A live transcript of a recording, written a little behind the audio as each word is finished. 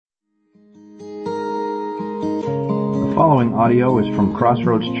following audio is from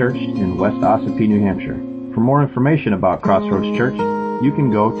Crossroads Church in West Ossipee, New Hampshire. For more information about Crossroads Church, you can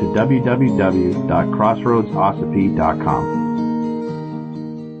go to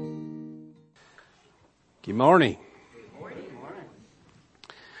www.crossroadsossipee.com. Good morning.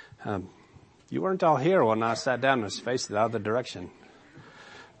 You weren't all here when I sat down and was facing the other direction.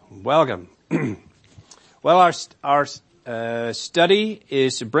 Welcome. Well, our study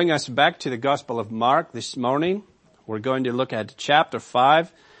is to bring us back to the Gospel of Mark this morning. We're going to look at chapter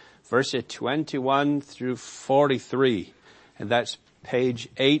 5, verses 21 through 43. And that's page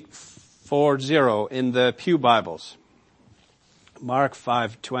 840 in the Pew Bibles. Mark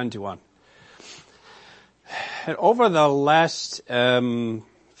 5:21. And over the last 3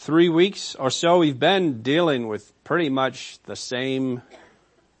 weeks or so, we've been dealing with pretty much the same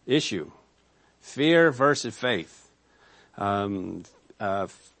issue. Fear versus faith.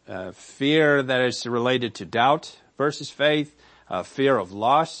 Fear that is related to doubt versus faith. Fear of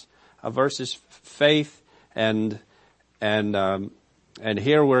loss versus faith. And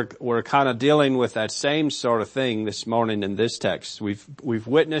here we're kind of dealing with that same sort of thing this morning in this text. We've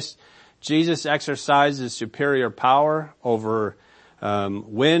witnessed Jesus exercises superior power over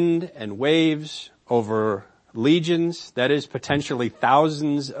wind and waves, over legions, that is potentially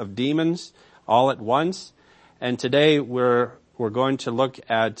thousands of demons all at once. And today we're going to look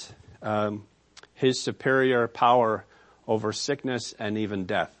at his superior power over sickness and even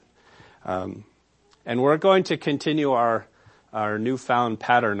death. And we're going to continue our newfound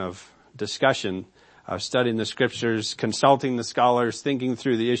pattern of discussion, studying the scriptures, consulting the scholars, thinking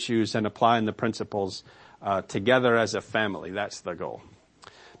through the issues, and applying the principles together as a family. That's the goal.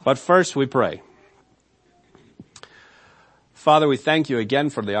 But first we pray. Father, we thank you again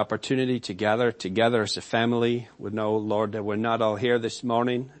for the opportunity to gather together as a family. We know, Lord, that we're not all here this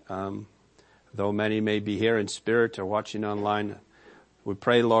morning, though many may be here in spirit or watching online. We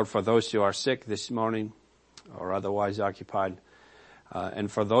pray, Lord, for those who are sick this morning or otherwise occupied. And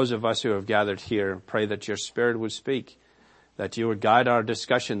for those of us who have gathered here, pray that your Spirit would speak, that you would guide our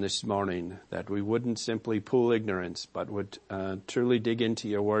discussion this morning, that we wouldn't simply pool ignorance, but would truly dig into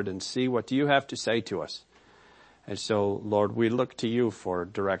your word and see what you have to say to us. And so, Lord, we look to you for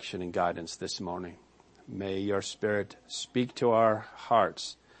direction and guidance this morning. May your Spirit speak to our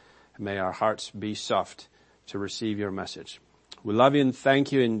hearts. May our hearts be soft to receive your message. We love you and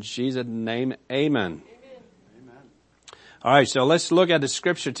thank you in Jesus' name. Amen. All right, so let's look at the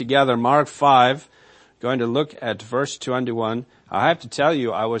scripture together. Mark 5, going to look at verse 21. I have to tell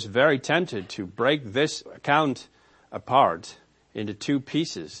you, I was very tempted to break this account apart into two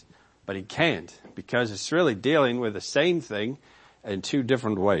pieces, but he can't because it's really dealing with the same thing in two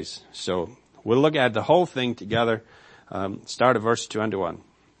different ways. So we'll look at the whole thing together. Start at verse 21.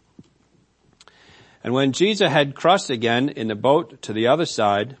 And when Jesus had crossed again in the boat to the other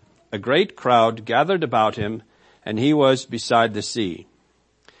side, a great crowd gathered about him, and he was beside the sea.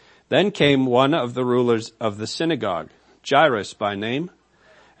 Then came one of the rulers of the synagogue, Jairus by name,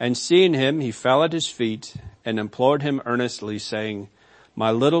 and seeing him, he fell at his feet and implored him earnestly, saying, "My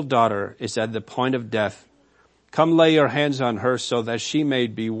little daughter is at the point of death. Come lay your hands on her so that she may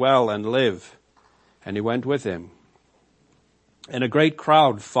be well and live." And he went with him. And a great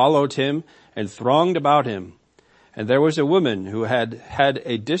crowd followed him and thronged about him. And there was a woman who had had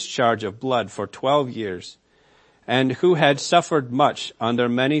a discharge of blood for 12 years, and who had suffered much under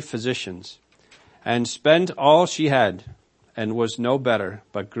many physicians, and spent all she had, and was no better,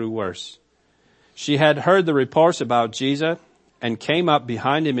 but grew worse. She had heard the reports about Jesus, and came up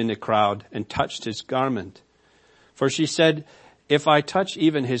behind him in the crowd, and touched his garment. For she said, "If I touch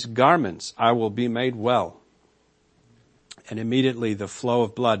even his garments, I will be made well." And immediately the flow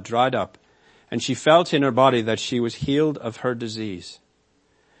of blood dried up, and she felt in her body that she was healed of her disease.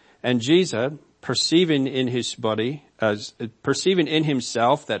 And Jesus, perceiving in himself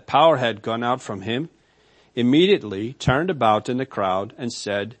that power had gone out from him, immediately turned about in the crowd and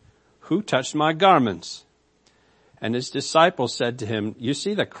said, "Who touched my garments?" And his disciples said to him, "You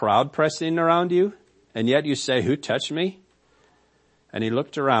see the crowd pressing around you, and yet you say, 'Who touched me?'" And he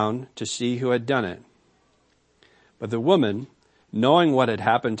looked around to see who had done it. But the woman, knowing what had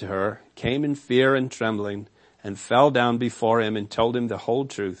happened to her, came in fear and trembling, and fell down before him and told him the whole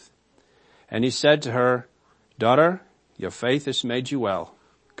truth. And he said to her, "Daughter, your faith has made you well.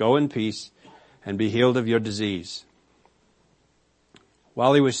 Go in peace and be healed of your disease."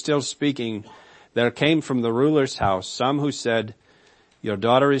 While he was still speaking, there came from the ruler's house some who said, "Your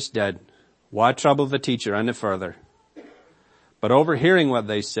daughter is dead. Why trouble the teacher any further?" But overhearing what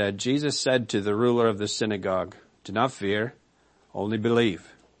they said, Jesus said to the ruler of the synagogue, "Do not fear, only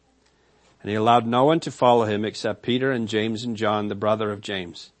believe." And he allowed no one to follow him except Peter and James and John, the brother of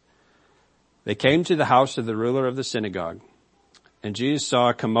James. They came to the house of the ruler of the synagogue, and Jesus saw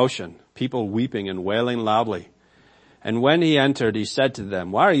a commotion, people weeping and wailing loudly. And when he entered, he said to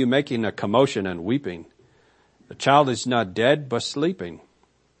them, "Why are you making a commotion and weeping? The child is not dead, but sleeping."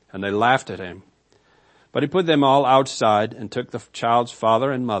 And they laughed at him. But he put them all outside and took the child's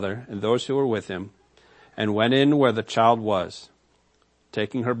father and mother and those who were with him and went in where the child was.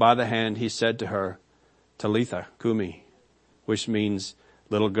 Taking her by the hand, he said to her, "Talitha cumi," which means,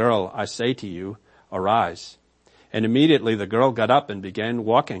 "Little girl, I say to you, arise." And immediately the girl got up and began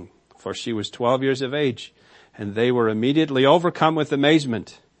walking, for she was 12 years of age. And they were immediately overcome with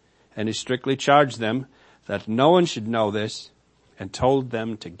amazement. And he strictly charged them that no one should know this, and told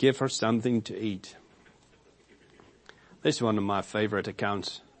them to give her something to eat. This is one of my favorite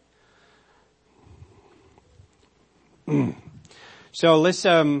accounts. So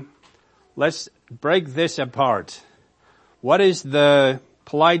let's break this apart. What is the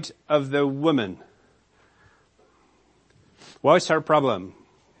plight of the woman? What's her problem?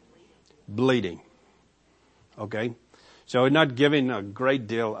 Bleeding. Okay. So we're not giving a great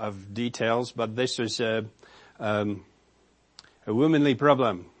deal of details, but this is a womanly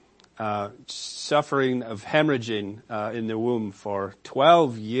problem. Suffering of hemorrhaging in the womb for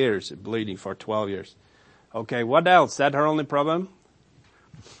 12 years, bleeding for 12 years. Okay, what else? Is that her only problem?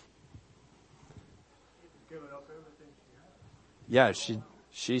 Yeah,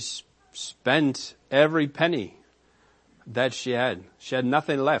 she spent every penny that she had. She had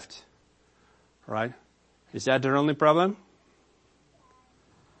nothing left. Right? Is that her only problem?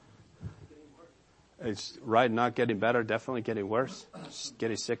 It's right, not getting better, definitely getting worse.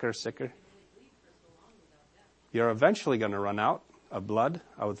 Getting sicker. You're eventually going to run out of blood,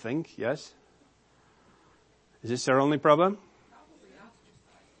 I would think, yes? Is this her only problem?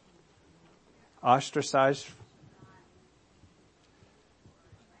 Ostracized?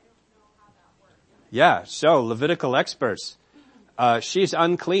 Yeah, so Levitical experts. She's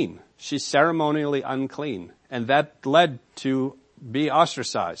unclean. She's ceremonially unclean. And that led to be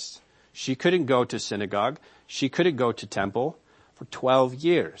ostracized. She couldn't go to synagogue. She couldn't go to temple for 12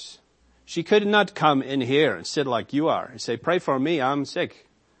 years. She could not come in here and sit like you are and say, "Pray for me, I'm sick."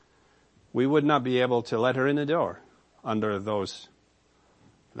 We would not be able to let her in the door under those.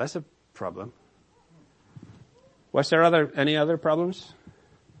 That's a problem. Was there any other problems?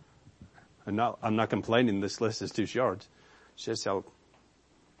 I'm not complaining. This list is too short. It's just how.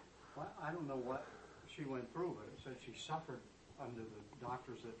 Well, I don't know what she went through, but it said she suffered under the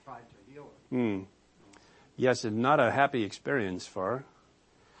doctors that tried to heal her. Yes, it's not a happy experience for her.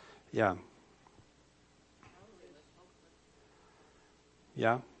 Yeah.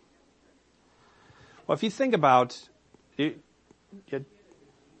 Yeah. Well, if you think about it,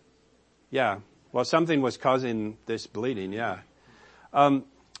 yeah. Well, something was causing this bleeding, yeah.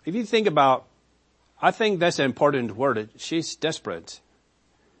 If you think about, I think that's an important word. She's desperate.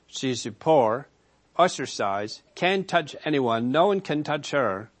 She's poor, ostracized, can't touch anyone. No one can touch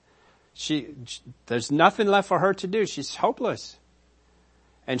her. There's nothing left for her to do. She's hopeless.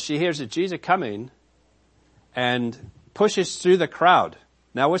 And she hears that Jesus coming and pushes through the crowd.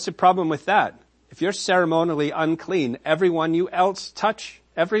 Now, what's the problem with that? If you're ceremonially unclean, everyone you touch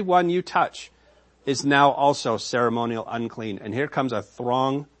is now also ceremonial unclean. And here comes a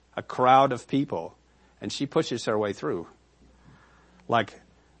crowd of people, and she pushes her way through. Like,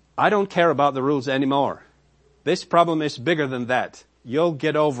 I don't care about the rules anymore. This problem is bigger than that. You'll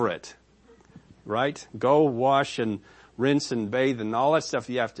get over it. Right? Go wash and rinse and bathe and all that stuff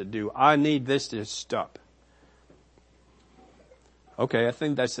you have to do. I need this to stop. Okay, I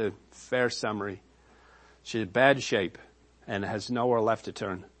think that's a fair summary. She's in bad shape and has nowhere left to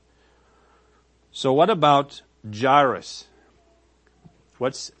turn. So what about Jairus?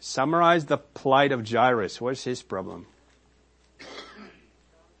 Summarize the plight of Jairus. What's his problem?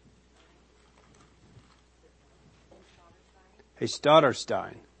 His daughter's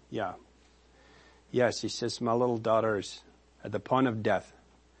dying. Yeah. Yes, he says, "My little daughter is at the point of death.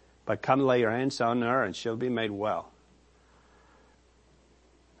 But come lay your hands on her and she'll be made well."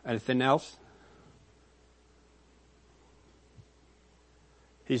 Anything else?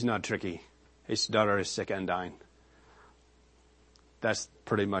 He's not tricky. His daughter is sick and dying. That's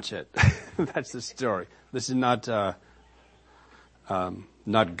pretty much it. That's the story. This is not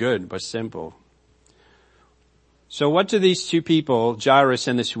good, but simple. So what do these two people, Jairus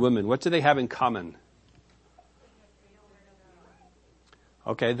and this woman, what do they have in common?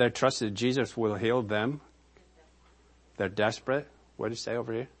 Okay, they're trusted Jesus will heal them. They're desperate. What did it say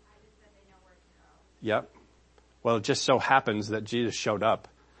over here? Yep. Well, it just so happens that Jesus showed up.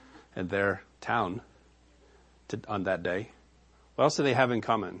 in their town on that day. What else do they have in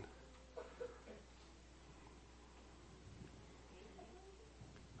common?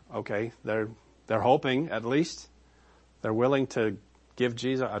 Okay, they're hoping, at least. They're willing to give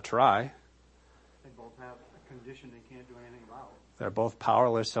Jesus a try. They both have a condition they can't do anything about. They're both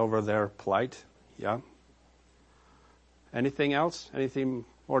powerless over their plight. Yeah. Anything else? Anything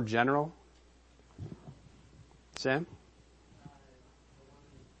more general? Sam?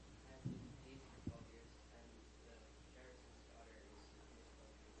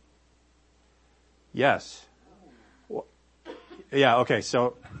 Yes. Yeah, okay,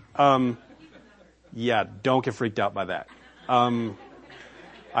 so, yeah, don't get freaked out by that.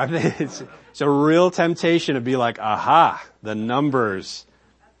 I think it's a real temptation to be like, aha, the numbers.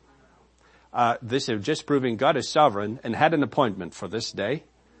 This is just proving God is sovereign and had an appointment for this day,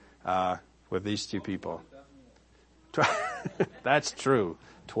 with these two people. That's true.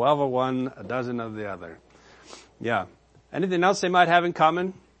 12 of one, a dozen of the other. Yeah. Anything else they might have in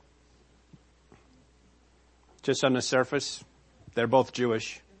common? Just on the surface, they're both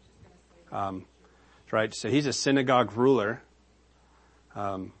Jewish. Right? So he's a synagogue ruler.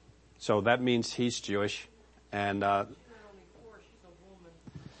 So that means he's Jewish. And,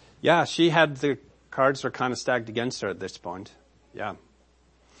 yeah, she had the cards were kind of stacked against her at this point. Yeah.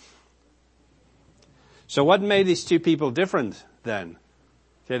 So what made these two people different then?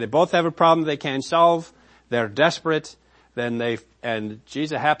 Okay, they both have a problem they can't solve. They're desperate. And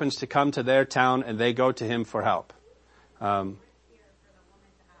Jesus happens to come to their town and they go to him for help.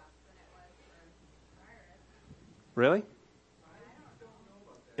 Really?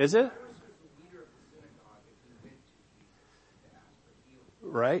 Is it?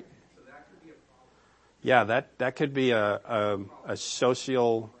 Right? Yeah, that could be a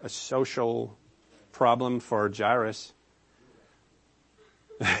social problem for Jairus.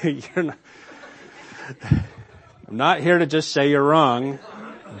 I'm not here to just say you're wrong,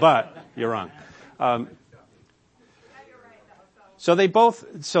 but you're wrong.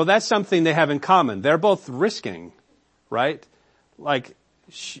 So that's something they have in common. They're both risking, right? Like,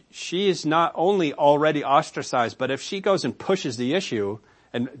 she is not only already ostracized, but if she goes and pushes the issue,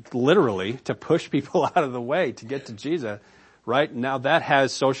 and literally to push people out of the way to get to Jesus, right? Now that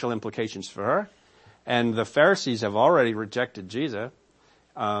has social implications for her. And the Pharisees have already rejected Jesus,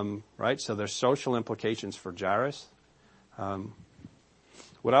 right? So there's social implications for Jairus.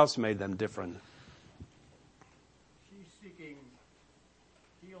 What else made them different? She's seeking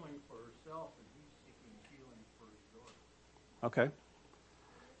healing for herself, and he's seeking healing for his daughter. Okay.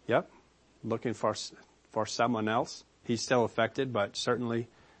 Yep. Looking for someone else. He's still affected, but certainly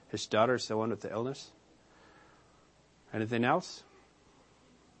his daughter's the one with the illness. Anything else?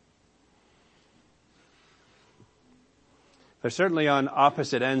 They're certainly on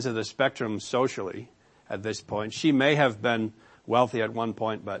opposite ends of the spectrum socially at this point. She may have been wealthy at one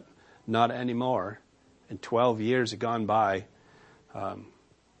point, but not anymore. And 12 years have gone by,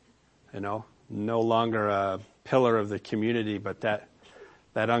 no longer a pillar of the community, but that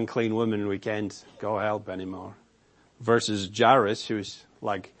unclean woman we can't go help anymore. Versus Jairus, who's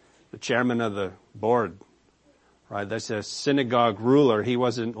like the chairman of the board, right? That's a synagogue ruler. He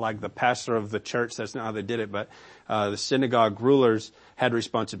wasn't like the pastor of the church. That's not how they did it. But the synagogue rulers had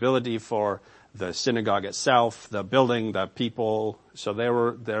responsibility for the synagogue itself, the building, the people. So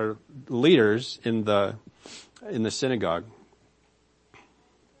they're leaders in the synagogue.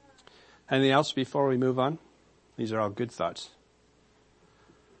 Anything else before we move on? These are all good thoughts.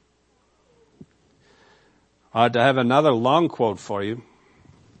 To have another long quote for you.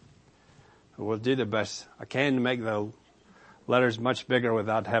 We'll do the best I can to make the letters much bigger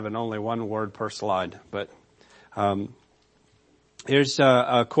without having only one word per slide. But here's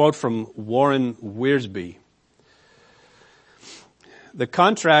a quote from Warren Wiersbe. The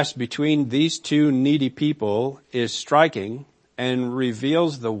contrast between these two needy people is striking and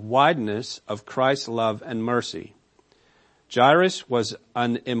reveals the wideness of Christ's love and mercy. Jairus was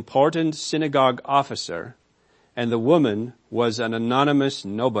an important synagogue officer, and the woman was an anonymous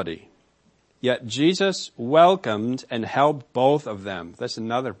nobody. Yet Jesus welcomed and helped both of them. That's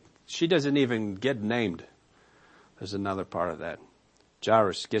another, she doesn't even get named. There's another part of that.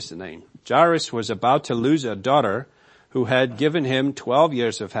 Jairus gets the name. Jairus was about to lose a daughter who had given him 12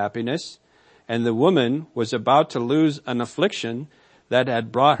 years of happiness, and the woman was about to lose an affliction that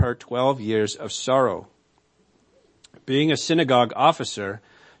had brought her 12 years of sorrow. Being a synagogue officer,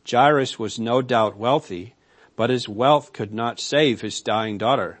 Jairus was no doubt wealthy, but his wealth could not save his dying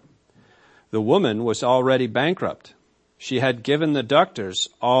daughter. The woman was already bankrupt. She had given the doctors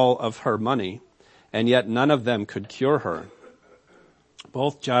all of her money, and yet none of them could cure her.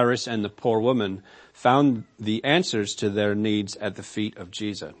 Both Jairus and the poor woman found the answers to their needs at the feet of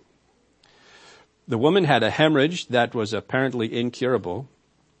Jesus. The woman had a hemorrhage that was apparently incurable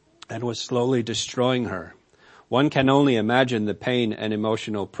and was slowly destroying her. One can only imagine the pain and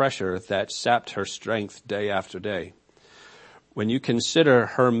emotional pressure that sapped her strength day after day. When you consider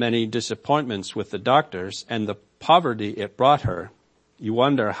her many disappointments with the doctors and the poverty it brought her, you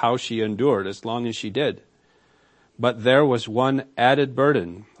wonder how she endured as long as she did. But there was one added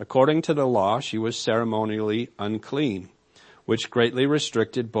burden. According to the law, she was ceremonially unclean, which greatly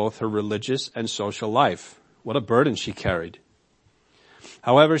restricted both her religious and social life. What a burden she carried.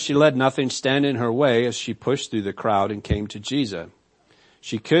 However, she let nothing stand in her way as she pushed through the crowd and came to Jesus.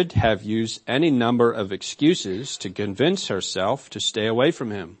 She could have used any number of excuses to convince herself to stay away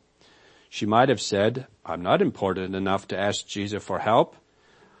from him. She might have said, "I'm not important enough to ask Jesus for help.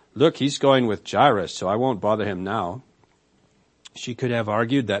 Look, he's going with Jairus, so I won't bother him now." She could have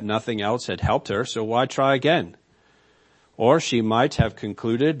argued that nothing else had helped her, so why try again? Or she might have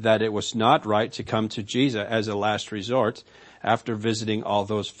concluded that it was not right to come to Jesus as a last resort after visiting all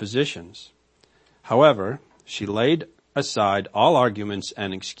those physicians. However, she laid aside all arguments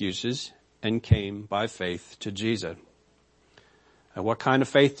and excuses and came by faith to Jesus. And what kind of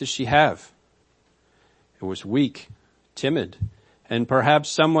faith does she have? It was weak, timid, and perhaps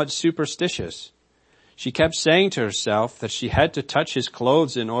somewhat superstitious. She kept saying to herself that she had to touch his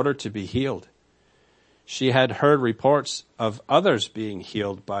clothes in order to be healed. She had heard reports of others being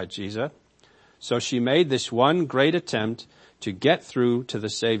healed by Jesus, so she made this one great attempt to get through to the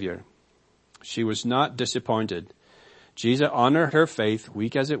Savior. She was not disappointed. Jesus honored her faith,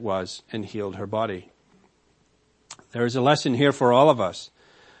 weak as it was, and healed her body. There is a lesson here for all of us.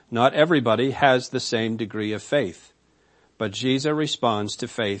 Not everybody has the same degree of faith, but Jesus responds to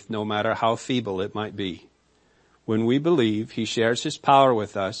faith no matter how feeble it might be. When we believe, he shares his power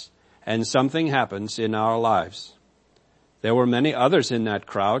with us, and something happens in our lives. There were many others in that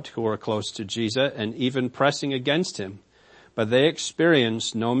crowd who were close to Jesus and even pressing against him, but they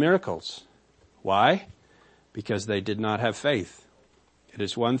experienced no miracles. Why? Because they did not have faith. It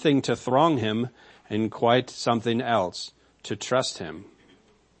is one thing to throng him and quite something else to trust him.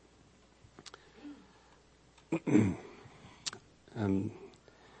 And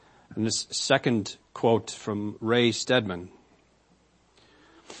this second quote from Ray Stedman.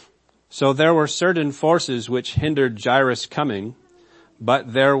 So there were certain forces which hindered Jairus coming,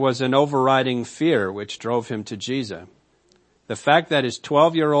 but there was an overriding fear which drove him to Jesus. The fact that his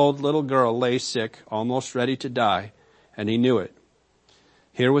 12-year-old little girl lay sick, almost ready to die, and he knew it.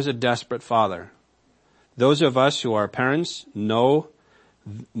 Here was a desperate father. Those of us who are parents know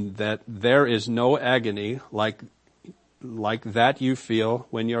that there is no agony like that you feel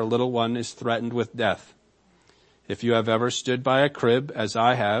when your little one is threatened with death. If you have ever stood by a crib, as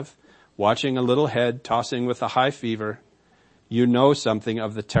I have, watching a little head tossing with a high fever, you know something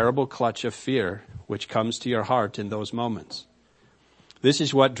of the terrible clutch of fear which comes to your heart in those moments. This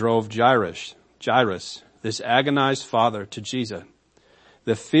is what drove Jairus, this agonized father, to Jesus.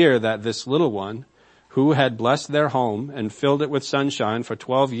 The fear that this little one, who had blessed their home and filled it with sunshine for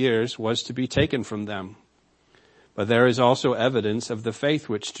 12 years, was to be taken from them. But there is also evidence of the faith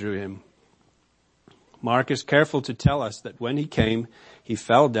which drew him. Mark is careful to tell us that when he came, he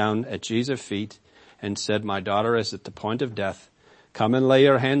fell down at Jesus' feet and said, "My daughter is at the point of death. Come and lay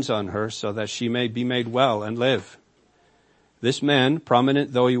your hands on her so that she may be made well and live." This man,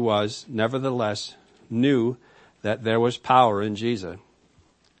 prominent though he was, nevertheless knew that there was power in Jesus,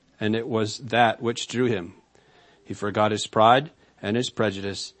 and it was that which drew him. He forgot his pride and his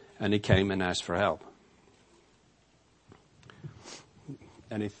prejudice, and he came and asked for help.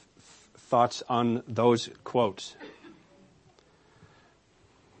 Any thoughts on those quotes?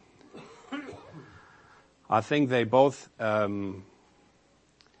 I think they both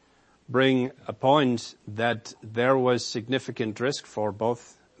bring a point that there was significant risk for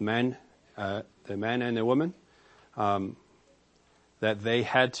both men, the man and the woman, that they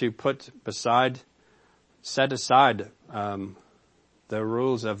had to set aside the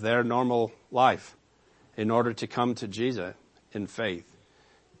rules of their normal life in order to come to Jesus in faith.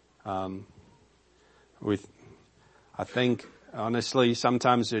 I think, honestly,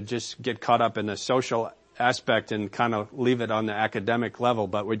 sometimes you just get caught up in the social aspect and kind of leave it on the academic level,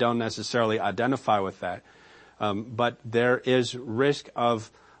 but we don't necessarily identify with that. But there is risk of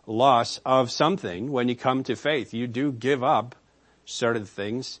loss of something when you come to faith. You do give up certain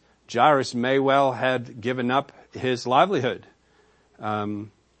things. Jairus may well had given up his livelihood. But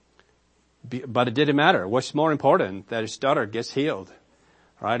it didn't matter. What's more important? That his daughter gets healed.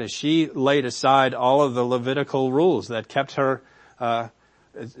 Right? As she laid aside all of the Levitical rules that kept her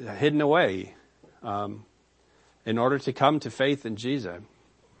hidden away, in order to come to faith in Jesus.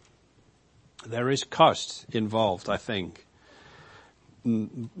 There is cost involved, I think.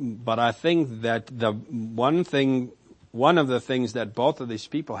 But I think that one of the things that both of these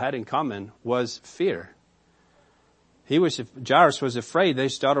people had in common was fear. Jairus was afraid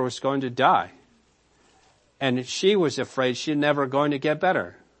his daughter was going to die. And she was afraid she's never going to get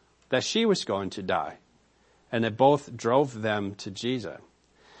better, that she was going to die. And it both drove them to Jesus.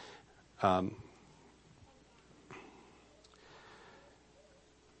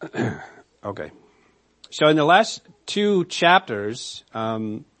 Okay. So in the last 2 chapters,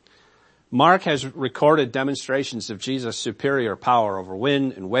 Mark has recorded demonstrations of Jesus' superior power over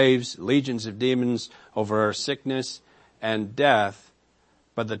wind and waves, legions of demons, over sickness and death.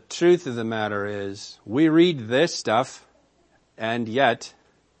 But the truth of the matter is, we read this stuff, and yet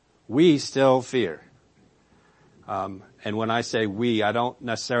we still fear. And when I say we, I don't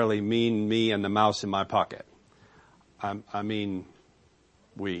necessarily mean me and the mouse in my pocket. I mean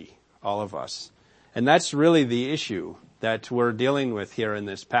we, all of us. And that's really the issue that we're dealing with here in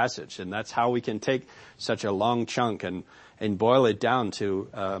this passage. And that's how we can take such a long chunk and boil it down to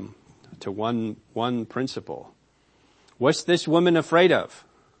one principle. What's this woman afraid of?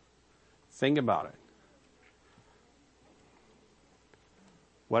 Think about it.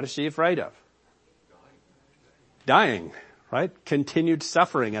 What is she afraid of? Dying, right? Continued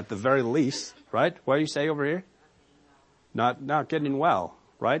suffering at the very least, right? What do you say over here? Not getting well,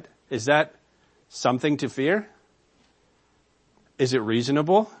 right? Is that something to fear? Is it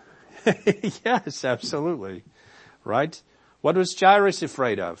reasonable? Yes, absolutely. Right? What was Jairus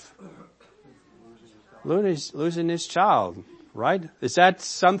afraid of? Losing his child, right? Is that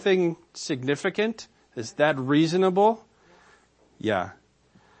something significant? Is that reasonable? Yeah.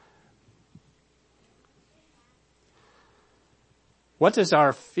 What does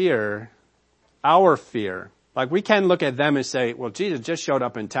our fear, like we can look at them and say, well, Jesus just showed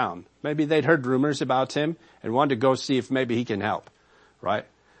up in town. Maybe they'd heard rumors about him and wanted to go see if maybe he can help, right?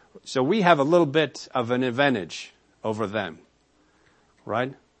 So we have a little bit of an advantage over them,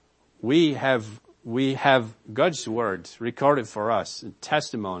 right? We have God's words recorded for us, a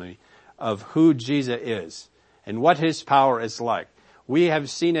testimony of who Jesus is and what his power is like. We have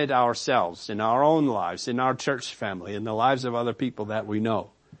seen it ourselves in our own lives, in our church family, in the lives of other people that we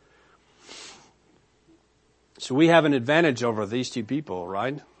know. So we have an advantage over these 2 people,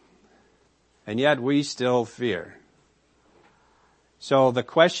 right? And yet we still fear. So the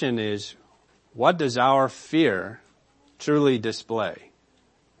question is, what does our fear truly display?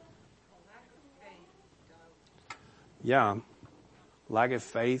 Yeah. Lack of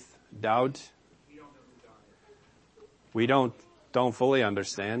faith, doubt. We don't fully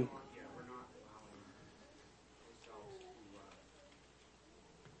understand.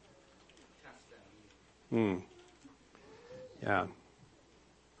 Yeah.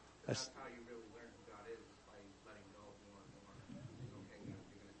 That's how you really learn who God is by letting go more and more. Okay,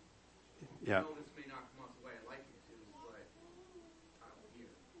 yeah. I know this may not come off the way I like it to, but I will hear.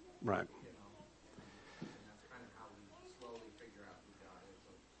 Right. You know, and that's kind of how we slowly figure out who God is.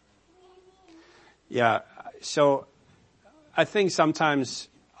 Yeah. So I think sometimes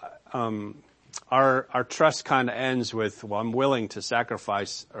our trust kind of ends with, well, I'm willing to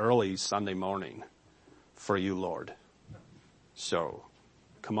sacrifice early Sunday morning for you, Lord. So,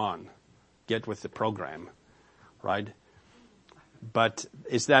 come on, get with the program, right? But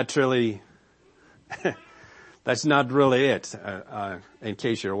is that really, that's not really it, in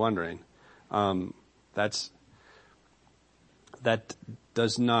case you're wondering. That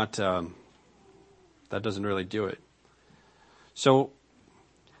doesn't really do it. So,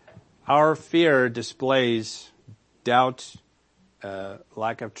 our fear displays doubt,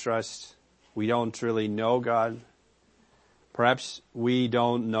 lack of trust. We don't really know God. Perhaps we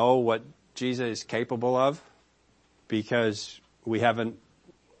don't know what Jesus is capable of because we haven't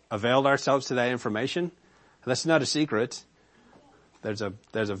availed ourselves to that information. That's not a secret. There's a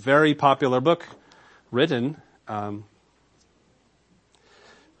very popular book written.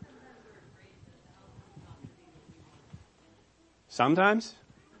 Sometimes?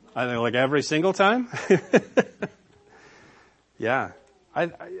 I think like every single time? Yeah.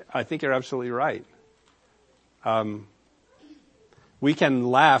 I think you're absolutely right. We can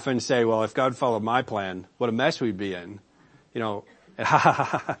laugh and say, well, if God followed my plan, what a mess we'd be in. You know,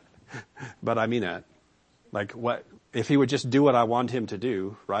 but I mean that. Like what, if he would just do what I want him to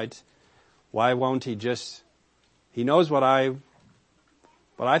do, right? Why won't he just, he knows what I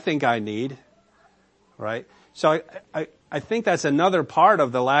think I need, right? So I think that's another part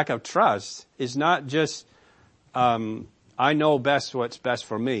of the lack of trust is not just, I I know best what's best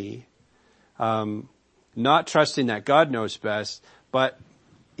for me, not trusting that God knows best. But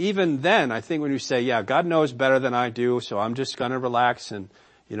even then, I think when you say, yeah, God knows better than I do, so I'm just going to relax and,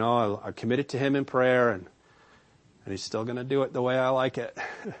 I'll commit it to him in prayer and he's still going to do it the way I like it.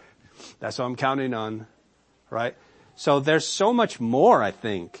 That's what I'm counting on, right? So there's so much more, I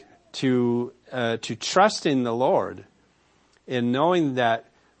think, to trust in the Lord, in knowing that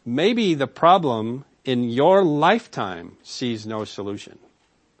maybe the problem in your lifetime sees no solution,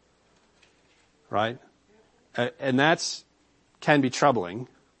 right? And can be troubling,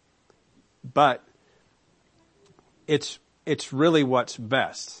 but it's really what's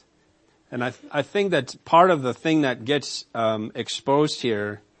best. And I think that part of the thing that gets exposed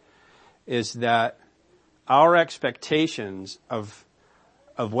here is that our expectations of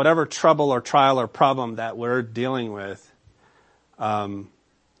whatever trouble or trial or problem that we're dealing with,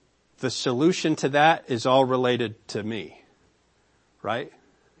 the solution to that is all related to me, right?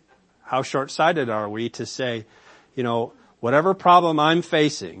 How short-sighted are we to say, whatever problem I'm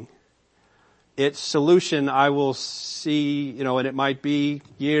facing, its solution I will see, and it might be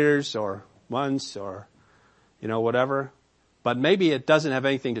years or months or, whatever, but maybe it doesn't have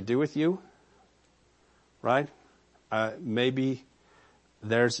anything to do with you, right? Maybe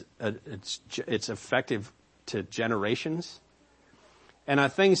it's effective to generations. And I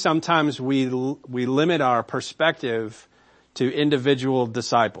think sometimes we limit our perspective to individual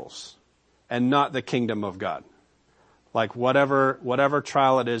disciples and not the kingdom of God. Like whatever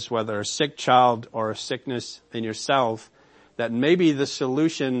trial it is, whether a sick child or a sickness in yourself, that maybe the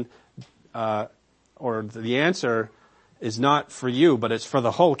solution or the answer is not for you, but it's for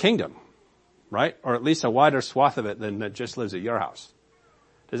the whole kingdom, right? Or at least a wider swath of it than that just lives at your house.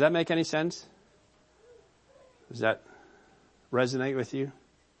 Does that make any sense? Does that resonate with you?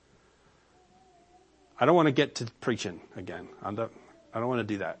 I don't want to get to preaching again. I don't want to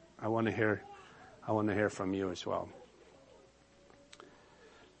do that. I want to hear from you as well.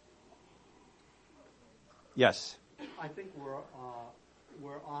 Yes. I think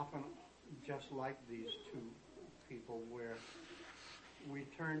we're often just like these two people, where we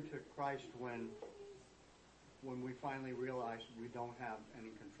turn to Christ when we finally realize we don't have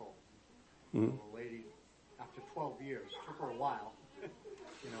any control. Mm-hmm. The lady, after 12 years, took her a while,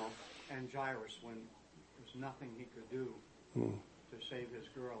 and Jairus, when there's nothing he could do to save his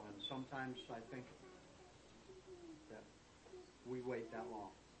girl. And sometimes I think that we wait that long.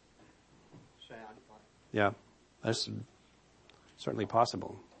 Sad, but... Yeah, that's certainly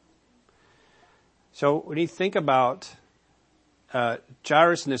possible. So when you think about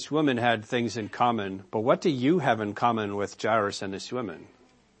Jairus and this woman had things in common, but what do you have in common with Jairus and this woman?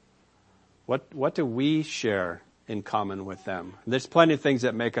 What do we share in common with them? There's plenty of things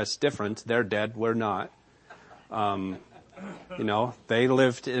that make us different. They're dead, we're not. They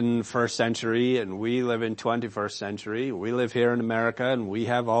lived in first century and we live in 21st century. We live here in America and we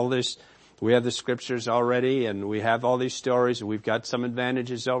have all this. We have the scriptures already and we have all these stories. We've got some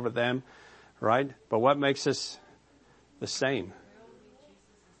advantages over them, right? But what makes us the same?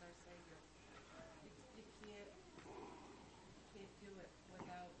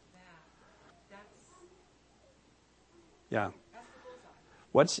 Yeah.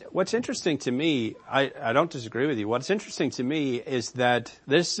 What's interesting to me, I don't disagree with you. What's interesting to me is that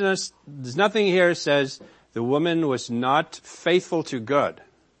there's nothing here that says the woman was not faithful to God.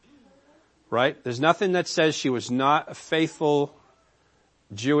 Right? There's nothing that says she was not a faithful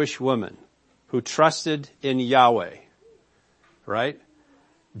Jewish woman who trusted in Yahweh. Right?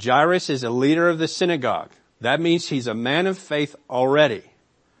 Jairus is a leader of the synagogue. That means he's a man of faith already.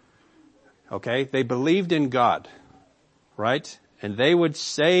 Okay? They believed in God. Right? And they would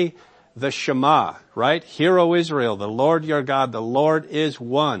say the Shema. Right? Hear, O Israel, the Lord your God, the Lord is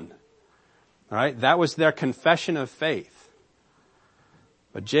one. Right? That was their confession of faith.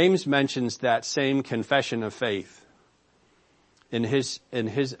 But James mentions that same confession of faith in his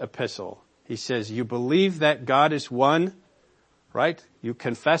epistle. He says, you believe that God is one, right? You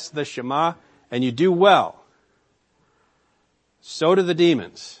confess the Shema and you do well. So do the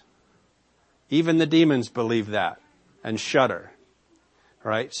demons. Even the demons believe that and shudder.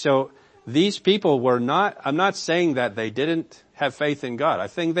 Right? So these people were not, I'm not saying that they didn't have faith in God. I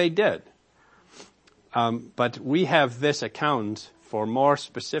think they did. But we have this account for more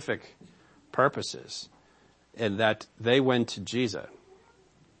specific purposes, in that they went to Jesus.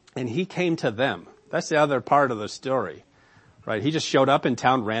 And he came to them. That's the other part of the story, right? He just showed up in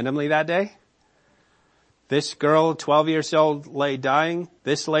town randomly that day. This girl, 12 years old, lay dying.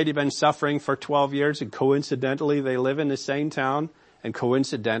 This lady been suffering for 12 years, and coincidentally they live in the same town, and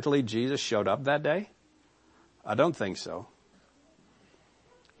coincidentally Jesus showed up that day? I don't think so.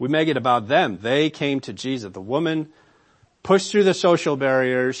 We make it about them. They came to Jesus. The woman pushed through the social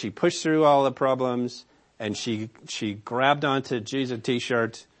barriers. She pushed through all the problems, and she grabbed onto Jesus'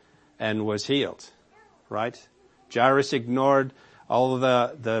 t-shirt and was healed, right? Jairus ignored all of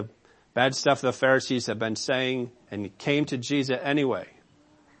the bad stuff the Pharisees have been saying and came to Jesus anyway.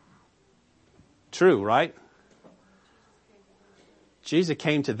 True, right? Jesus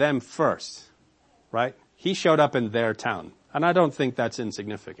came to them first, right? He showed up in their town. And I don't think that's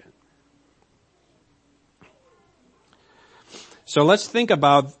insignificant. So let's think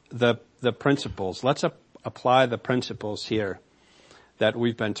about the principles. Let's apply the principles here that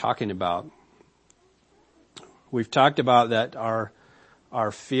we've been talking about. We've talked about that our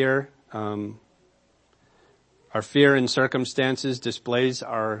fear in circumstances displays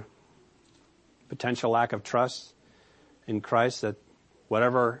our potential lack of trust in Christ, that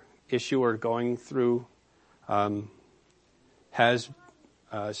whatever issue we're going through has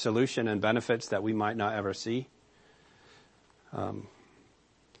a solution and benefits that we might not ever see. I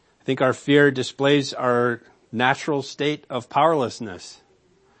think our fear displays our natural state of powerlessness.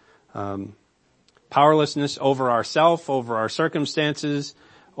 Powerlessness over ourself, over our circumstances,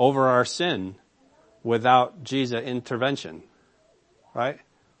 over our sin without Jesus' intervention. Right?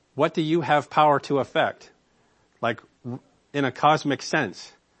 What do you have power to affect? Like in a cosmic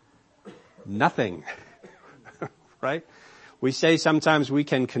sense? Nothing. Right? We say sometimes we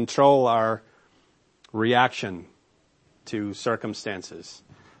can control our reaction to circumstances.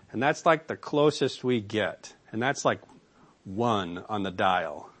 And that's like the closest we get. And that's like 1 on the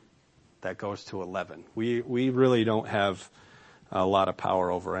dial that goes to 11. We really don't have a lot of power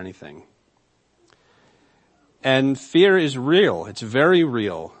over anything. And fear is real. It's very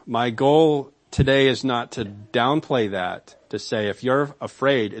real. My goal today is not to downplay that, to say if you're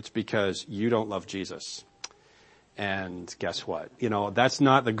afraid, it's because you don't love Jesus. And guess what? That's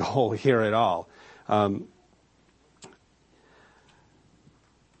not the goal here at all.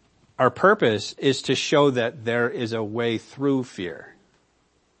 Our purpose is to show that there is a way through fear,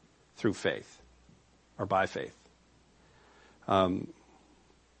 through faith, or by faith. To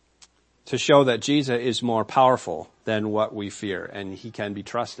show that Jesus is more powerful than what we fear, and he can be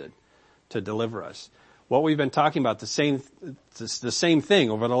trusted to deliver us. What we've been talking about, the same thing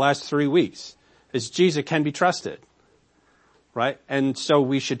over the last 3 weeks, is Jesus can be trusted, right? And so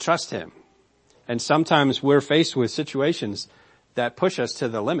we should trust him. And sometimes we're faced with situations that push us to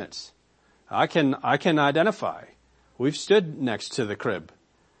the limits. I can identify. We've stood next to the crib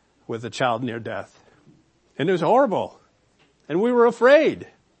with a child near death, and it was horrible, and we were afraid.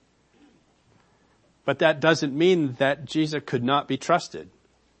 But that doesn't mean that Jesus could not be trusted.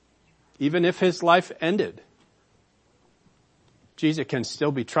 Even if his life ended, Jesus can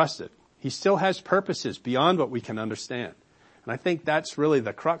still be trusted. He still has purposes beyond what we can understand. And I think that's really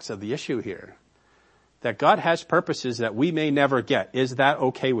the crux of the issue here. That God has purposes that we may never get. Is that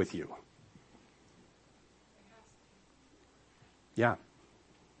okay with you? Yeah.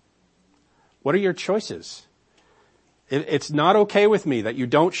 What are your choices? It's not okay with me that you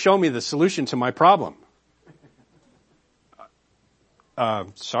don't show me the solution to my problem.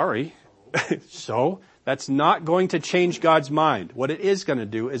 Sorry. So, that's not going to change God's mind. What it is going to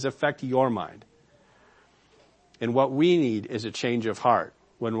do is affect your mind. And what we need is a change of heart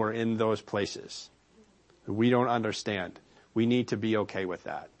when we're in those places. We don't understand. We need to be okay with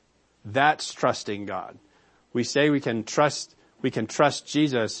that. That's trusting God. We say we can trust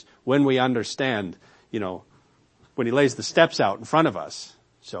Jesus when we understand, when he lays the steps out in front of us.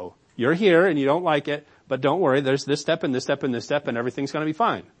 So you're here and you don't like it, but don't worry, there's this step and this step and this step and everything's going to be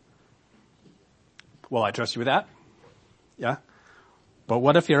fine. Well, I trust you with that. Yeah. But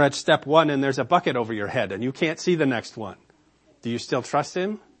what if you're at step 1 and there's a bucket over your head and you can't see the next one? Do you still trust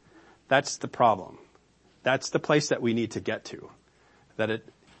him? That's the problem. That's the place that we need to get to.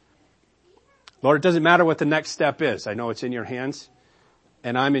 Lord, it doesn't matter what the next step is. I know it's in your hands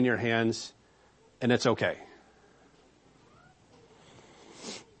and I'm in your hands and it's okay.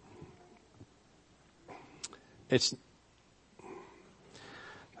 It's, Lisa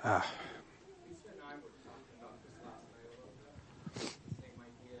and I were talking about this last night a little bit, the same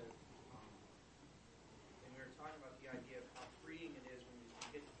idea, and we were talking about the idea of how freeing it is when you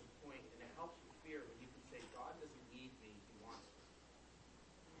get to the point, and it helps with fear when you can say, God doesn't need me, he wants me.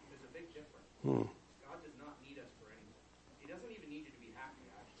 There's a big difference. God does not need us for anything. He doesn't even need you to be happy,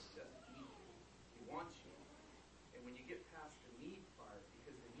 actually. He doesn't need you. He wants you. And when you get past the need part,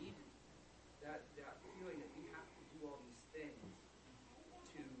 because the need, that feeling that we have to do all these things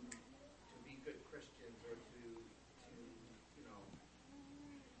to be good Christians or to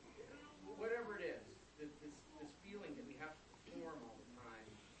whatever it is, this feeling that we have to perform all the time,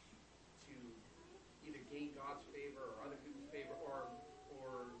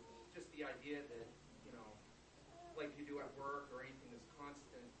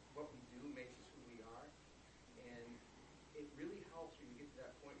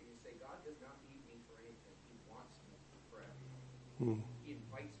 He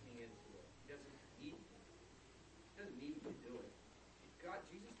invites me into it. He doesn't need me. He doesn't need me to do it.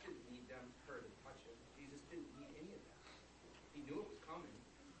 Jesus didn't need her to touch him. Jesus didn't need any of that. He knew it was coming.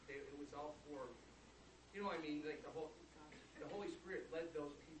 It was all for, you know what I mean? Like the Holy Spirit led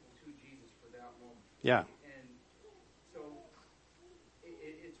those people to Jesus for that moment. Yeah. And so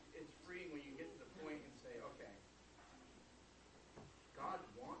it's freeing when you get to the point and say, okay, God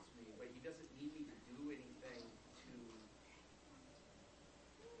wants me, but he doesn't need me to do anything to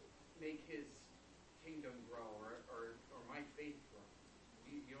make his kingdom grow or my faith grow.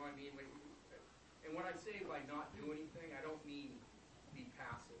 You know what I mean? Like, and when I say by not do anything, I don't mean be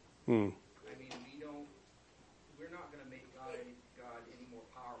passive. I mean, we're not going to make God any more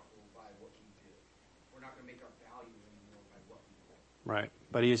powerful by what we do. We're not going to make our value anymore by what we do. Right.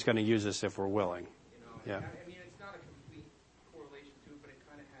 But he's going to use us if we're willing. You know, yeah. I mean, it's not a complete correlation to it, but it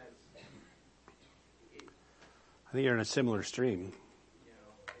kind of has. I think you're in a similar stream.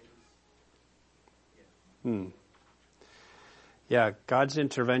 You know, Yeah, God's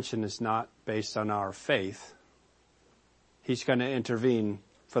intervention is not based on our faith. He's going to intervene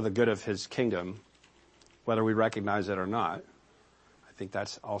for the good of his kingdom, whether we recognize it or not. I think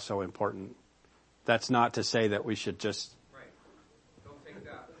that's also important. That's not to say that we should just, right. Don't take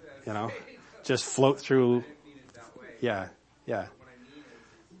that. You know, just float through. I didn't mean it that way. Yeah. What I mean is,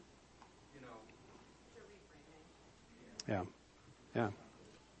 you know. Yeah.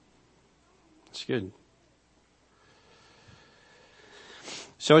 It's good.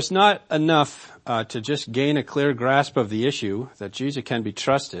 So it's not enough to just gain a clear grasp of the issue that Jesus can be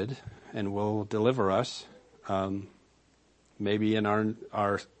trusted and will deliver us, maybe in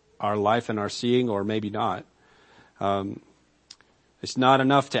our life and our seeing, or maybe not. It's not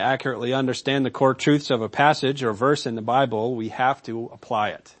enough to accurately understand the core truths of a passage or verse in the Bible. We have to apply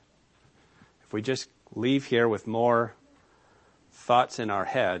it. If we just leave here with more thoughts in our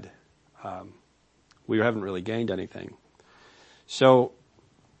head, we haven't really gained anything. So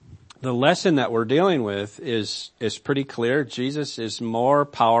the lesson that we're dealing with is pretty clear. Jesus is more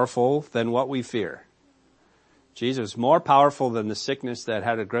powerful than what we fear. Jesus is more powerful than the sickness that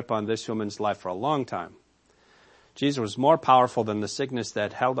had a grip on this woman's life for a long time. Jesus was more powerful than the sickness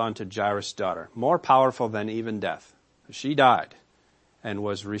that held on to Jairus' daughter. More powerful than even death. She died and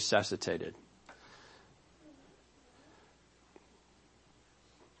was resuscitated.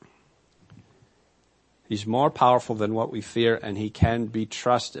 He's more powerful than what we fear, and he can be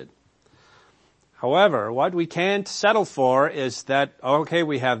trusted. However, what we can't settle for is that, okay,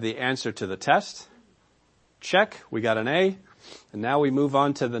 we have the answer to the test. Check, we got an A. And now we move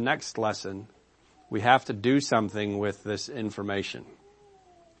on to the next lesson. We have to do something with this information.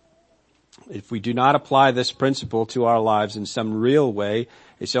 If we do not apply this principle to our lives in some real way,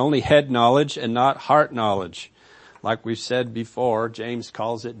 it's only head knowledge and not heart knowledge. Like we've said before, James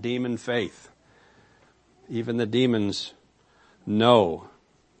calls it demon faith. Even the demons know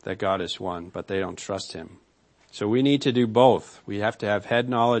that God is one, but they don't trust him. So we need to do both. We have to have head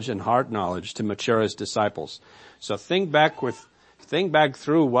knowledge and heart knowledge to mature as disciples. So think back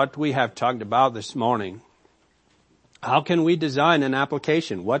through what we have talked about this morning. How can we design an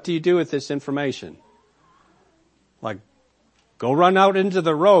application? What do you do with this information? Like, go run out into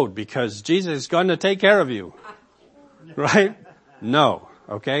the road because Jesus is going to take care of you. Right? No.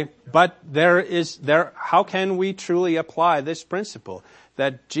 Okay? But how can we truly apply this principle?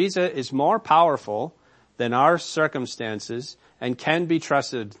 That Jesus is more powerful than our circumstances and can be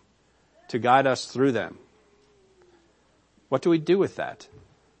trusted to guide us through them. What do we do with that?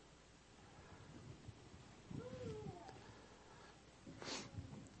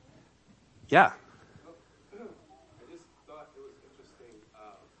 Yeah. I just thought it was interesting,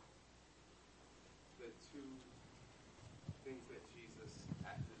 the two things that Jesus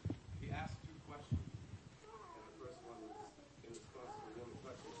acted. He asked two questions. And the first one was in response to the woman's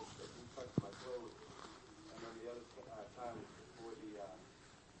question, was that who touched my clothes? And then the other time was before the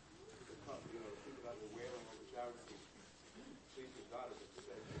people that were wailing over Jairus' please with daughter, that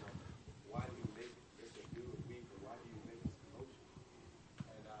said, why do you make this a do and weep, and why do you make this commotion?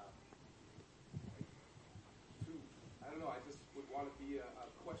 And I don't know, I just would want to be a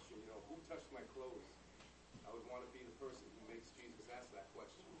question, who touched my clothes? I would want to be the person who makes Jesus ask that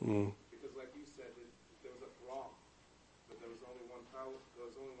question. Because like you said, there was a throng, but there was only one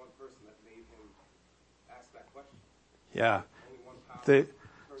person that made him ask that question. Yeah. Only one person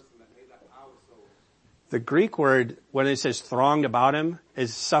that made that power so. The Greek word, when it says thronged about him,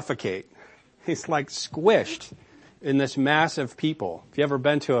 is suffocate. He's like squished in this mass of people. If you ever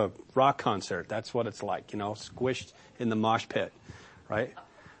been to a rock concert, that's what it's like, squished in the mosh pit, right?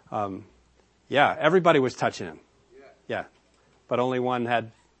 Everybody was touching him. Yeah. but only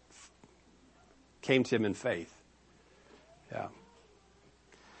one came to him in faith. Yeah.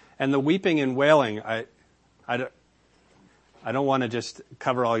 And the weeping and wailing, I don't want to just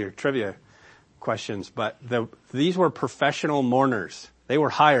cover all your trivia questions, but these were professional mourners. They were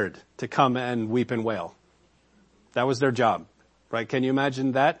hired to come and weep and wail. That was their job, right? Can you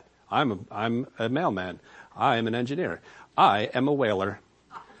imagine that? I'm a mailman. I am an engineer. I am a wailer,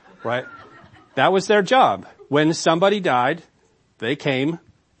 right? That was their job. When somebody died, they came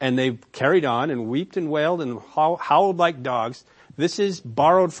and they carried on and wept and wailed and howled like dogs. This is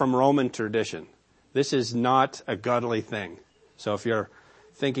borrowed from Roman tradition. This is not a godly thing. So if you're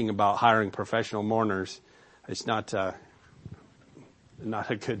thinking about hiring professional mourners, it's not a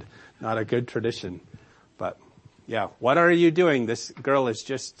good tradition. But yeah, what are you doing? This girl is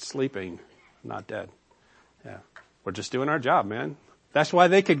just sleeping, not dead. Yeah, we're just doing our job, man. That's why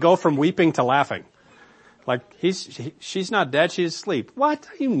they could go from weeping to laughing. Like she's not dead, she's asleep. What?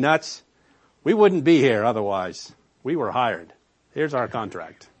 Are you nuts? We wouldn't be here otherwise. We were hired. Here's our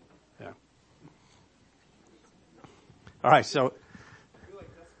contract. Yeah. All right, so. I feel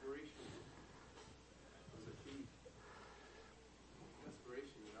like desperation is a key.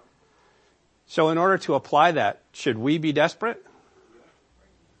 Desperation, you know? So in order to apply that, should we be desperate?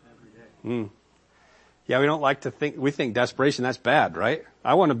 Every day. Yeah, we don't like to think, we think desperation, that's bad, right?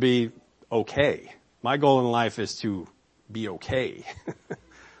 I want to be okay. My goal in life is to be okay,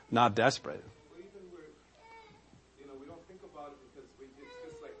 not desperate. Well, even we don't think about it because it's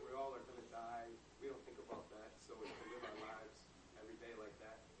just like we all are going to die. We don't think about that, so we can live our lives every day like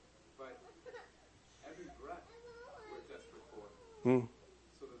that. But every breath we're desperate for.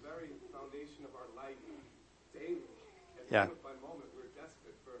 So the very foundation of our life daily, and moment by moment, we're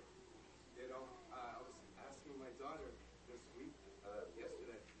desperate for, I was asking my daughter this week,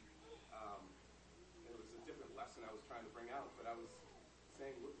 yesterday, it was a different lesson I was trying to bring out, but I was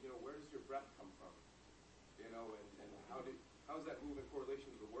saying, where does your breath come from? And how does that move in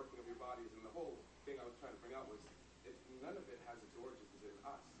correlation to the working of your bodies? And the whole thing I was trying to bring out was, if none of it has its origins in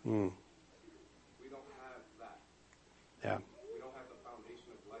us, we don't have that. Yeah. We don't have the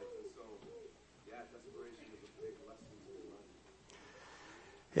foundation of life, and so, desperation is a big lesson to learn.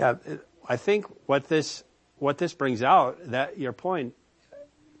 Yeah, I think what this brings out, that your point,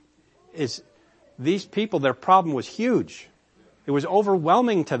 is these people, their problem was huge. It was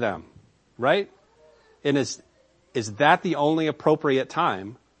overwhelming to them, right? And is that the only appropriate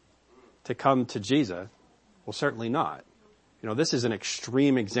time to come to Jesus? Well, certainly not. This is an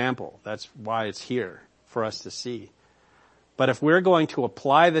extreme example. That's why it's here for us to see. But if we're going to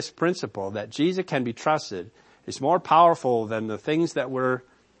apply this principle that Jesus can be trusted, it's more powerful than the things that we're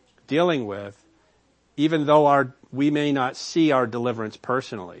dealing with, even though we may not see our deliverance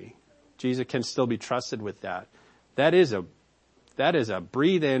personally. Jesus can still be trusted with that. That is a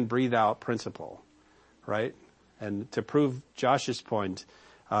breathe in, breathe out principle, right? And to prove Josh's point,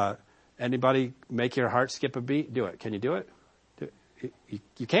 anybody make your heart skip a beat? Do it. Can you do it?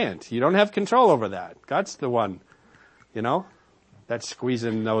 You can't. You don't have control over that. God's the one, that's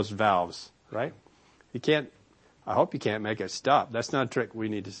squeezing those valves, right? You can't, I hope you can't make it stop. That's not a trick we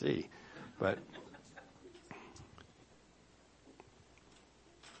need to see. But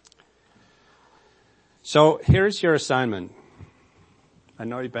so here's your assignment. I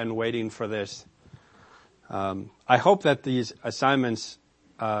know you've been waiting for this. I hope that these assignments,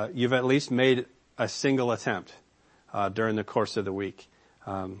 you've at least made a single attempt during the course of the week,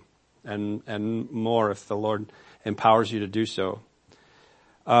 and more if the Lord empowers you to do so.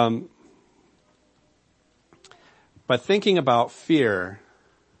 But thinking about fear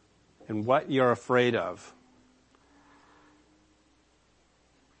and what you're afraid of,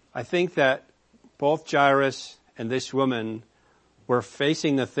 I think that both Jairus and this woman were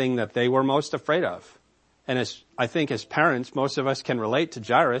facing the thing that they were most afraid of. And I think as parents, most of us can relate to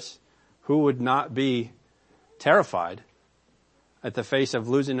Jairus, who would not be terrified at the face of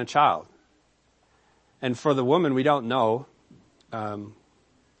losing a child. And for the woman, we don't know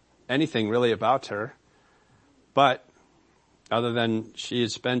anything really about her, but other than she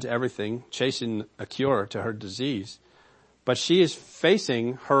has spent everything chasing a cure to her disease. But she is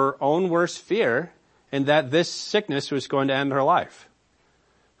facing her own worst fear, in that this sickness was going to end her life.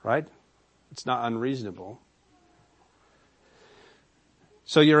 Right? It's not unreasonable.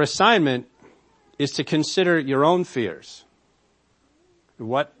 So your assignment is to consider your own fears.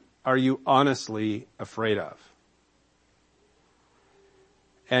 What are you honestly afraid of?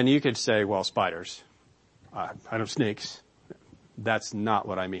 And you could say, well, spiders. I know snakes. That's not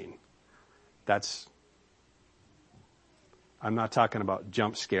what I mean. I'm not talking about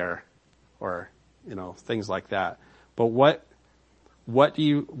jump scare or, things like that. But what What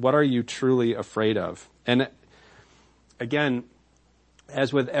are you truly afraid of? And again,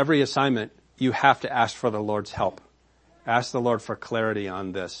 as with every assignment, you have to ask for the Lord's help. Ask the Lord for clarity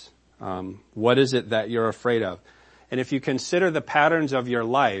on this. What is it that you're afraid of? And if you consider the patterns of your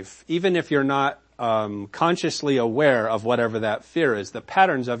life, even if you're not consciously aware of whatever that fear is, the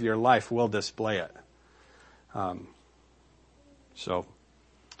patterns of your life will display it. So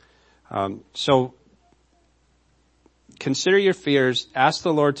consider your fears, ask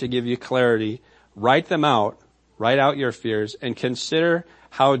the Lord to give you clarity, write out your fears, and consider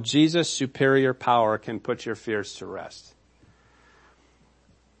how Jesus' superior power can put your fears to rest.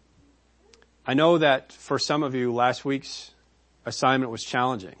 I know that for some of you, last week's assignment was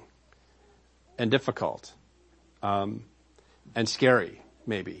challenging and difficult, and scary,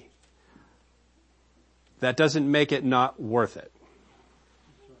 maybe. That doesn't make it not worth it.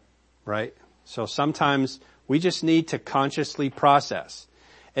 Right? So sometimes we just need to consciously process.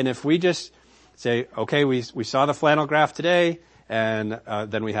 And if we just say, okay, we saw the flannel graph today, and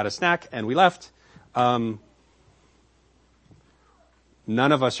then we had a snack, and we left, none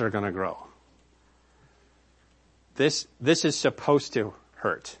of us are going to grow. This is supposed to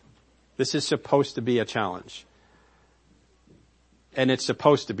hurt. This is supposed to be a challenge. And it's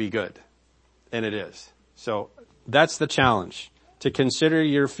supposed to be good. And it is. So that's the challenge, to consider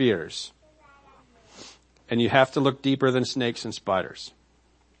your fears. And you have to look deeper than snakes and spiders.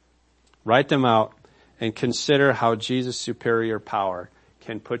 Write them out and consider how Jesus' superior power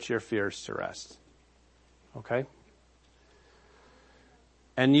can put your fears to rest. Okay?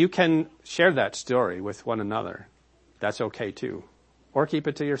 And you can share that story with one another. That's okay too. Or keep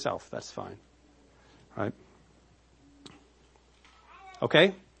it to yourself. That's fine. Right?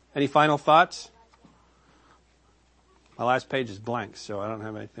 Okay? Any final thoughts? My last page is blank, so I don't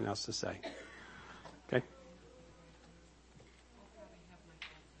have anything else to say. Okay?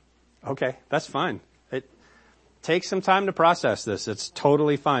 Okay, that's fine. It takes some time to process this. It's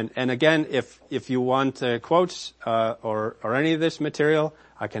totally fine. And again, if you want quotes or any of this material,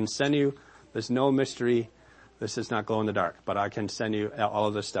 I can send you. There's no mystery. This is not glow in the dark, but I can send you all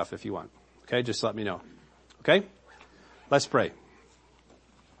of this stuff if you want. Okay, just let me know. Okay? Let's pray.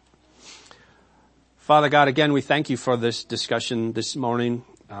 Father God, again, we thank you for this discussion this morning.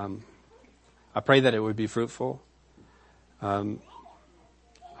 I pray that it would be fruitful.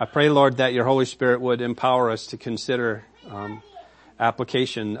 I pray, Lord, that your Holy Spirit would empower us to consider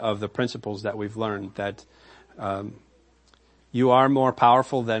application of the principles that we've learned, that you are more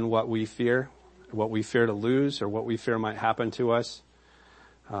powerful than what we fear to lose, or what we fear might happen to us.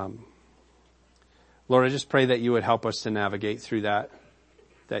 Lord, I just pray that you would help us to navigate through that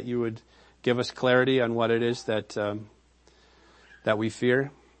you would give us clarity on what it is that we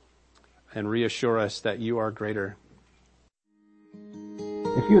fear, and reassure us that you are greater.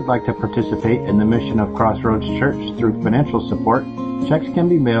 If you would like to participate in the mission of Crossroads Church through financial support, checks can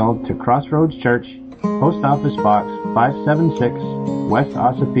be mailed to Crossroads Church, Post Office Box 576, West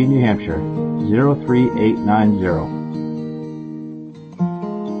Ossipee, New Hampshire, 03890.